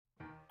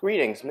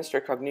Greetings,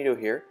 Mr. Cognito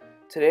here.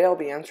 Today I'll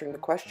be answering the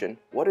question,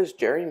 what is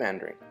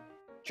gerrymandering?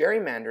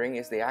 Gerrymandering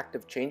is the act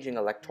of changing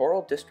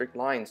electoral district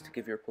lines to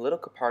give your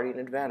political party an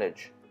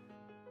advantage.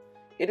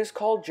 It is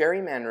called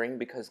gerrymandering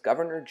because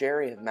Governor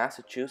Gerry of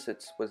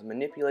Massachusetts was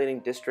manipulating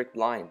district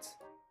lines.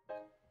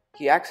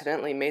 He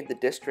accidentally made the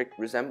district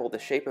resemble the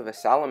shape of a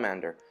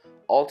salamander,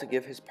 all to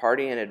give his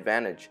party an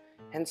advantage.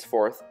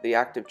 Henceforth, the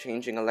act of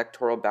changing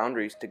electoral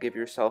boundaries to give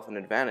yourself an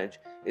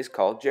advantage is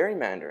called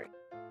gerrymandering.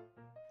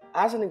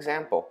 As an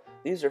example,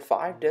 these are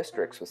 5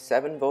 districts with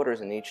 7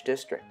 voters in each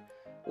district.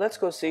 Let's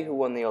go see who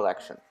won the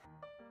election.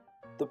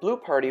 The Blue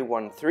Party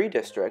won 3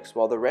 districts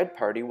while the Red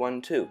Party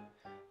won 2.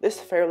 This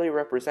fairly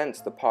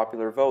represents the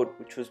popular vote,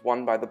 which was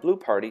won by the Blue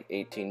Party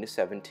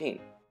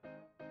 18-17.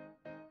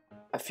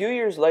 A few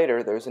years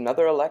later, there is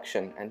another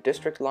election and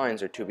district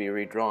lines are to be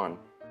redrawn.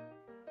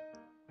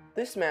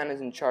 This man is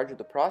in charge of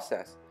the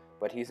process,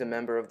 but he's a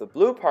member of the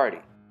Blue Party.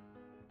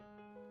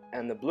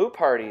 And the Blue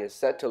Party is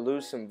set to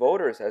lose some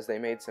voters as they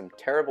made some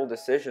terrible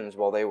decisions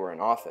while they were in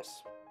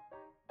office.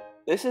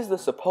 This is the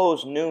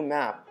supposed new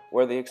map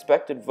where the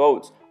expected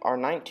votes are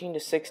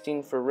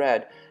 19-16 for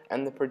Red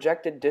and the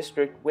projected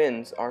district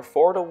wins are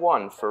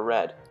 4-1 for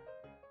Red.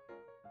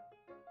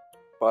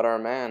 But our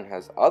man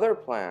has other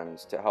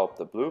plans to help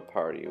the Blue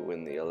Party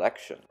win the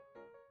election.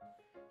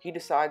 He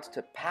decides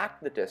to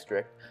pack the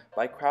district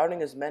by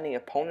crowding as many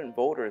opponent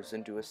voters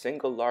into a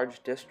single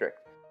large district.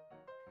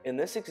 In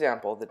this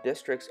example, the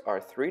districts are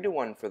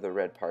 3-1 for the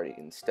Red Party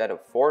instead of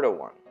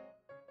 4-1.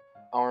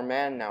 Our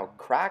man now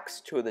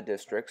cracks 2 of the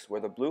districts where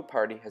the Blue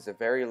Party has a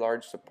very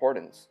large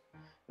supportance.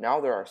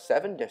 Now there are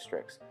 7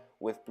 districts,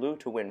 with Blue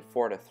to win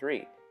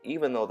 4-3,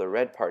 even though the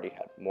Red Party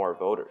had more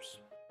voters.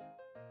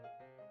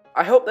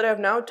 I hope that I have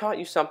now taught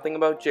you something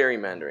about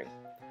gerrymandering.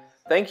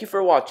 Thank you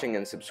for watching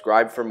and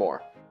subscribe for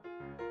more.